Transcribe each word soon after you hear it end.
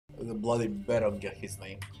the Bloody Baron get his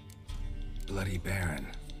name? Bloody Baron.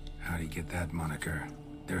 How'd he get that moniker?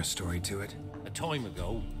 There a story to it? A time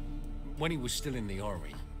ago, when he was still in the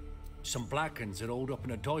army, some Blackens had holed up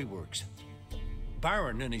in a dye works.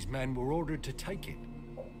 Baron and his men were ordered to take it.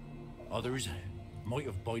 Others might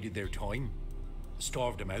have bided their time,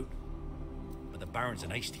 starved him out, but the Baron's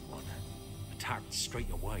an hasty one, attacked straight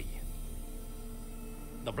away.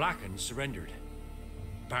 The Blackens surrendered.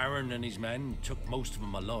 Baron and his men took most of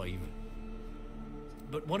them alive,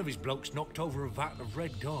 but one of his blokes knocked over a vat of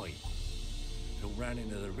red dye that ran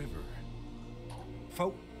into the river.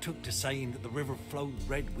 Folk took to saying that the river flowed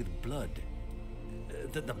red with blood,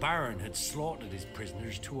 that the Baron had slaughtered his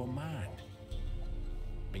prisoners to a man.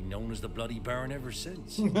 Been known as the Bloody Baron ever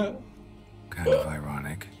since. Kind of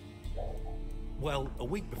ironic. Well, a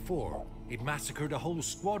week before, he'd massacred a whole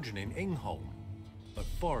squadron in Ingholm, but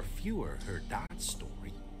far fewer heard that story.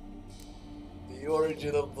 The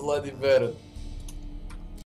origin of Bloody Baron.